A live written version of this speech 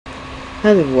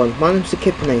Hello everyone, my name's the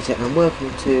Kippernator and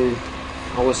welcome to,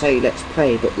 I will say Let's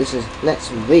Play, but this is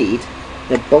Let's Read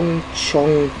the Bong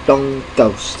Chong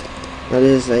Ghost. Now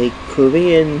this is a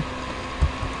Korean,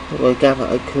 we'll gather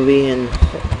a Korean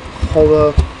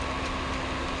horror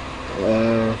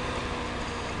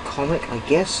comic, I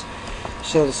guess.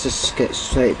 So let's just get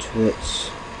straight to it.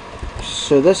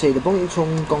 So let's say the Bong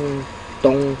Chong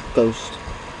Ghost.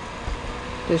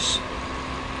 This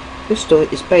story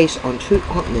is based on true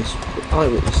eyewitness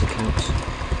accounts.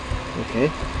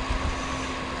 Okay.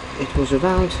 It was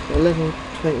around 11:20.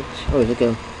 Oh, there we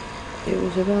go. It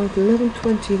was around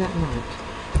 11:20 that night.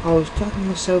 I was dragging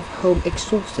myself home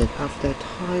exhausted after a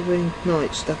tiring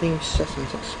night studying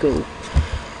sessions at school.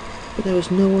 But there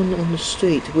was no one on the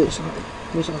street, which I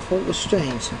thought was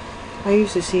strange. I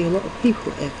used to see a lot of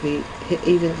people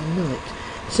even at night,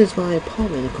 since my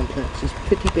apartment complex is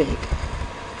pretty big.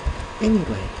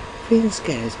 Anyway, feeling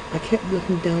scared, I kept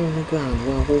looking down on the ground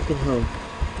while walking home.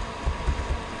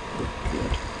 Oh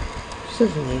God.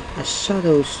 Suddenly, a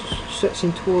shadow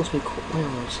stretching towards me caught my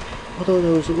eyes, although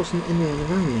there wasn't anyone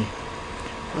around me.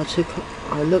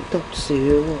 I looked up to see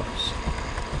who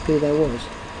there was.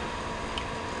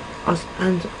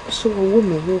 And I saw a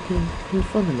woman walking in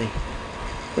front of me,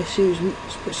 but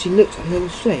she looked a little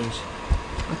strange.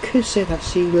 I could say that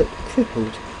she looked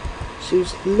crippled. She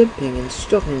was limping and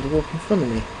struggling to walk in front of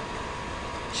me.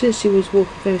 Since she was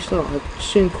walking very slow, I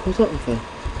soon caught up with her.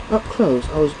 Up close,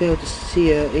 I was able to see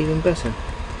her even better.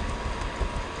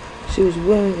 She was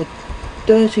wearing a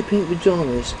dirty pink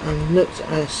pajamas and looked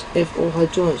as if all her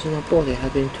joints in her body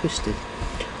had been twisted.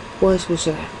 Worse,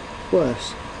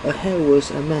 her hair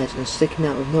was a mess and sticking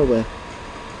out of nowhere.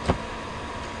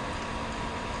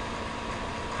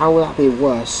 How would that be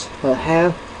worse? Her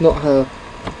hair, not her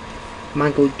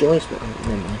mangled joints, but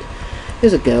never mind.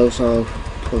 She's a girl, so I'll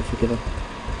probably forgive her.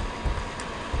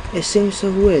 It seemed so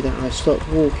weird that I stopped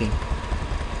walking.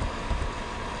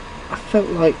 I felt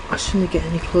like I shouldn't get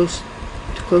any closer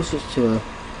to her,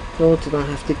 nor did I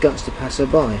have the guts to pass her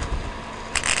by.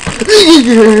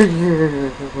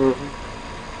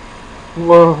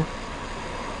 Whoa.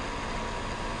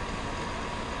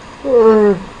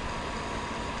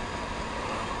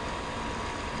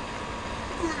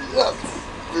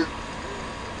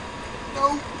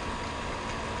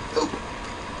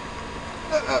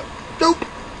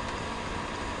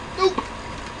 Nope.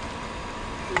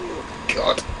 Oh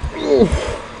God. Oh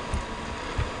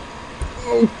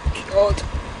God.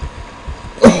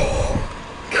 Oh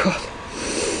God.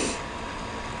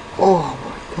 Oh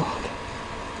my God.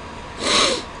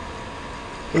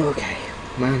 Okay,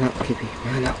 man up, Kippy,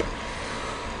 man up.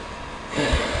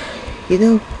 You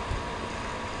know,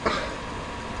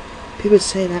 people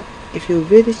say that if you're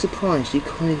really surprised you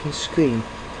can't even scream.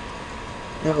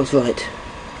 That was right.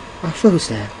 I froze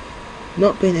there,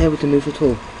 not being able to move at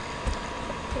all.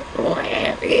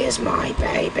 Where is my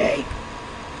baby?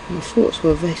 My thoughts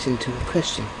were racing to a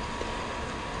question.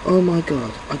 Oh my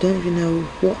God, I don't even know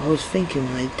what I was thinking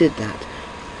when I did that.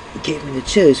 It gave me the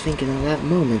chills thinking of that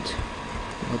moment.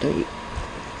 Why don't you?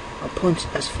 I pointed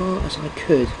as far as I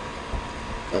could.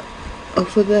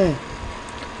 Over there.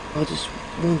 I just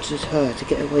wanted her to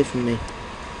get away from me.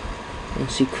 And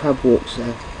she crab walks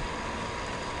there.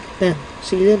 Then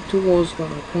she limped towards where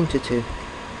I pointed to,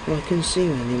 and I couldn't see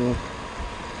her anymore.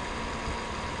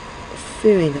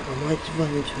 Fearing that I might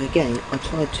run into her again, I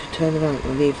tried to turn around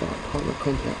and leave that apartment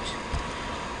complex.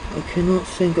 I could not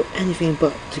think of anything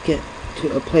but to get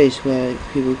to a place where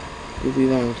people would be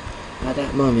around. At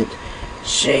that moment,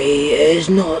 she is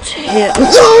not here.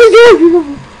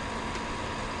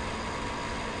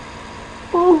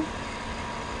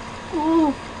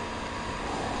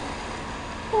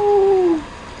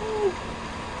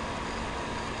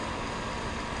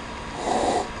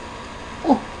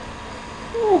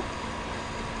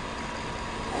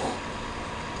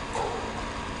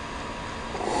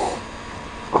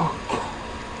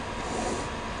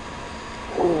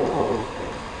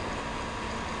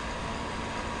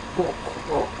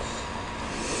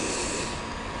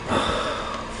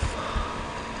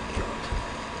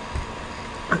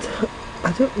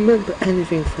 I don't remember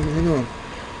anything from then on.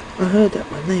 I heard that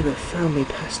my neighbour found me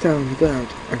passed out on the ground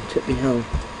and took me home.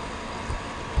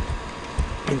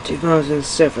 In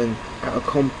 2007, at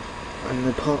an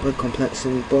apartment complex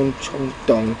in Bong Chong,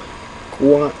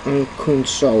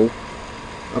 Old-Account-TheKippernator.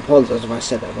 I apologise if I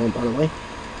said that wrong, by the way.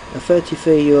 A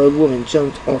 33-year-old woman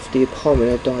jumped off the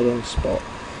apartment and died on the spot.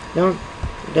 Known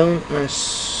as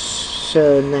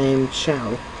surname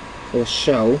Chow, or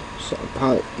Show, so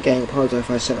again, apologise if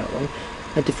I said that wrong,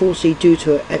 a divorcee due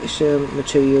to an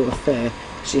extramarital affair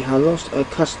She had lost her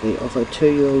custody of her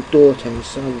 2-year-old daughter and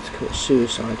decided to commit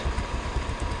suicide.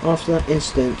 After that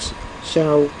incident,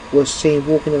 Cheryl was seen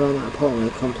walking around that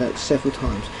apartment complex several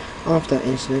times. After that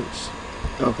incident,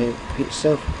 okay, repeat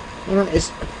yourself, and that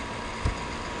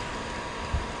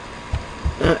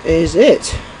is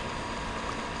it.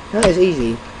 That is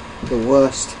easy the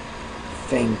worst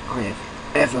thing I have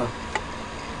ever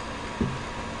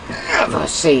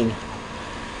seen.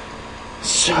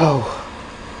 So,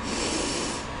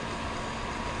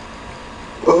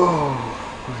 oh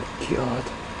my god.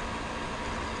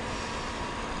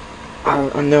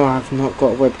 I know I've not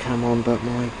got a webcam on, but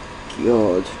my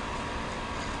god.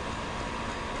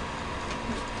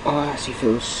 I actually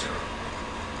feel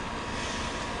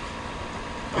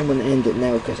I'm gonna end it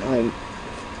now because I'm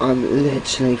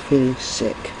literally feeling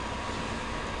sick.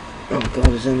 Oh god,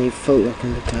 there's only a photo I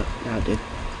can look at now, dude.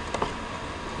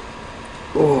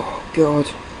 Oh god.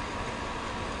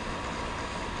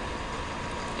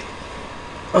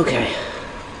 Okay.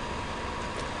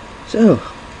 So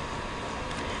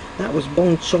that was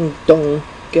Bong Chong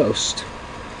Ghost.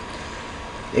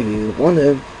 If you want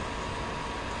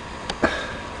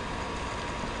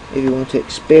to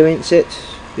experience it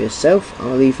for yourself,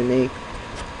 I'll leave in the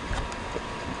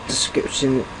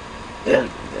description a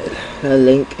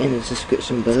link in the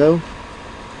description below.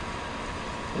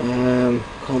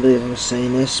 Can't believe I'm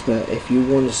saying this, but if you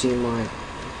want to see my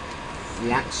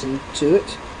reaction to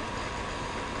it,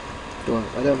 well,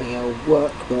 I don't think it'll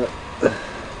work, but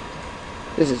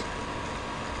this is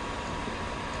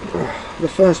the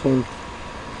first one.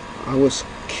 I was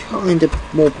kind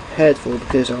of more prepared for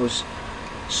because I was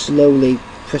slowly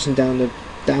pressing down the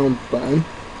down button,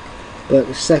 but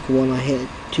the second one I hit it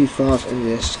too fast and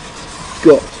just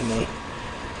got to me.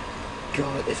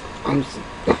 God,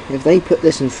 if they put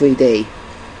this in 3D,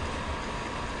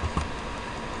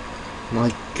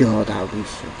 my god, that would be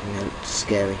fucking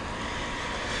scary.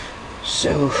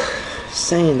 So,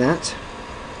 saying that,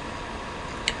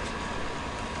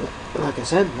 like I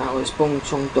said, that was Bong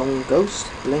Chong Ghost.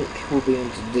 Link will be in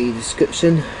the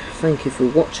description. Thank you for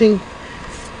watching.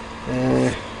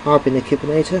 I've been the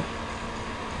Kippernator.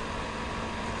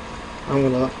 I'm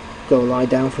gonna go lie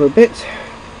down for a bit.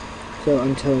 So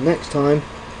until next time,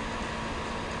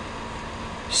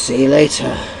 see you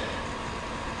later.